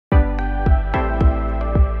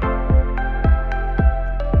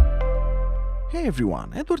Hey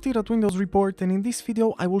everyone, Edward here at Windows Report, and in this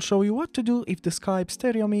video I will show you what to do if the Skype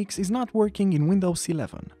stereo mix is not working in Windows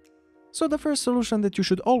 11. So the first solution that you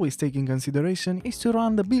should always take in consideration is to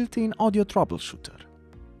run the built-in audio troubleshooter.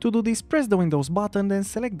 To do this, press the Windows button, then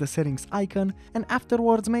select the settings icon, and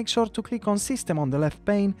afterwards make sure to click on System on the left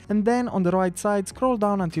pane, and then on the right side scroll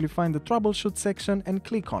down until you find the Troubleshoot section and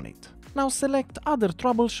click on it. Now select Other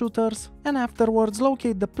Troubleshooters, and afterwards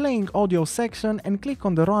locate the Playing Audio section and click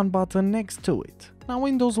on the Run button next to it. Now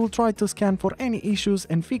Windows will try to scan for any issues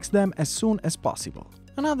and fix them as soon as possible.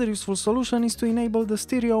 Another useful solution is to enable the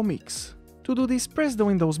stereo mix. To do this, press the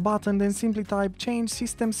Windows button, then simply type Change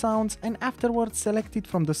System Sounds and afterwards select it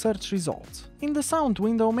from the search results. In the sound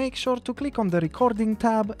window, make sure to click on the Recording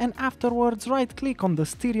tab and afterwards right-click on the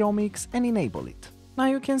stereo mix and enable it. Now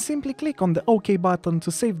you can simply click on the OK button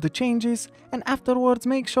to save the changes, and afterwards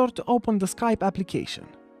make sure to open the Skype application.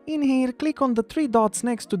 In here, click on the three dots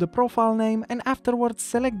next to the profile name and afterwards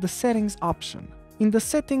select the Settings option. In the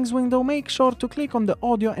Settings window, make sure to click on the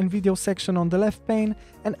Audio and Video section on the left pane,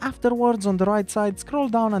 and afterwards on the right side scroll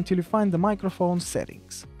down until you find the microphone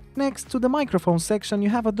settings. Next to the microphone section, you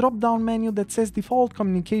have a drop-down menu that says Default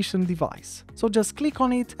Communication Device. So just click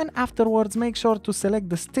on it and afterwards make sure to select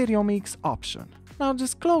the Stereo Mix option. Now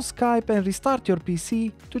just close Skype and restart your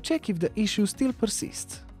PC to check if the issue still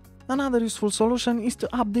persists. Another useful solution is to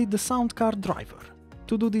update the sound card driver.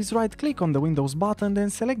 To do this, right-click on the Windows button,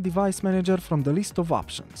 then select Device Manager from the list of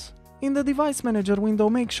options. In the Device Manager window,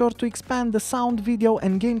 make sure to expand the Sound, Video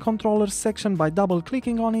and Gain Controllers section by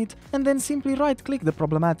double-clicking on it, and then simply right-click the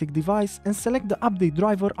problematic device and select the Update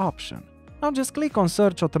Driver option. Now just click on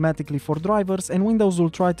Search automatically for drivers and Windows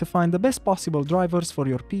will try to find the best possible drivers for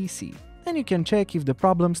your PC. Then you can check if the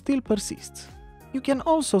problem still persists. You can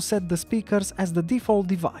also set the speakers as the default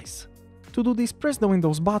device. To do this, press the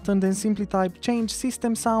Windows button, then simply type Change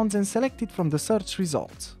System Sounds and select it from the search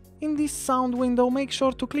results. In this sound window, make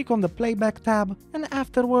sure to click on the Playback tab and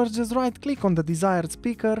afterwards just right-click on the desired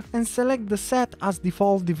speaker and select the Set as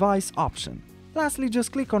Default Device option. Lastly,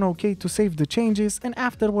 just click on OK to save the changes and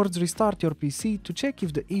afterwards restart your PC to check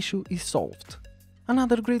if the issue is solved.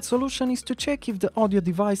 Another great solution is to check if the audio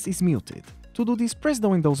device is muted. To do this, press the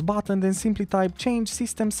Windows button, then simply type Change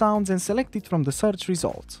System Sounds and select it from the search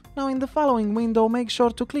results. Now in the following window, make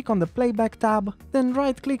sure to click on the Playback tab, then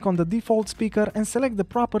right-click on the default speaker and select the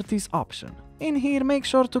Properties option. In here, make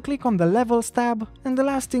sure to click on the Levels tab, and the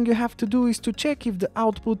last thing you have to do is to check if the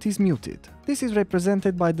output is muted. This is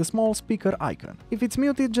represented by the small speaker icon. If it's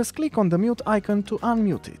muted, just click on the mute icon to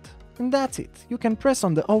unmute it. And that's it. You can press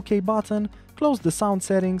on the OK button, close the sound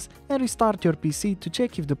settings and restart your PC to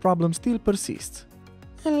check if the problem still persists.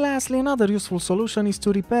 And lastly, another useful solution is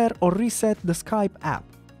to repair or reset the Skype app.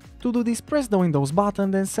 To do this, press the Windows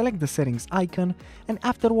button, then select the settings icon, and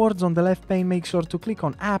afterwards on the left pane make sure to click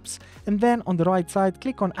on Apps, and then on the right side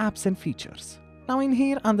click on Apps and Features. Now in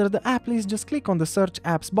here, under the app list, just click on the Search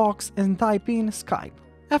Apps box and type in Skype.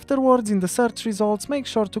 Afterwards, in the search results, make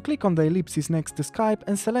sure to click on the ellipsis next to Skype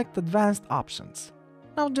and select Advanced Options.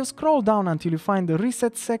 Now just scroll down until you find the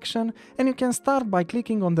Reset section, and you can start by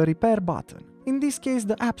clicking on the Repair button. In this case,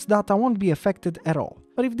 the app's data won't be affected at all.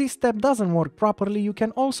 But if this step doesn't work properly, you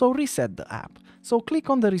can also reset the app. So click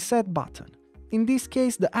on the Reset button. In this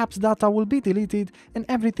case, the app's data will be deleted and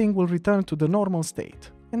everything will return to the normal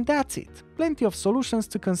state. And that's it. Plenty of solutions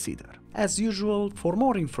to consider. As usual, for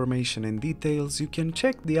more information and details, you can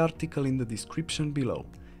check the article in the description below.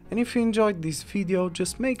 And if you enjoyed this video,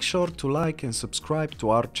 just make sure to like and subscribe to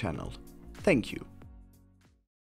our channel. Thank you.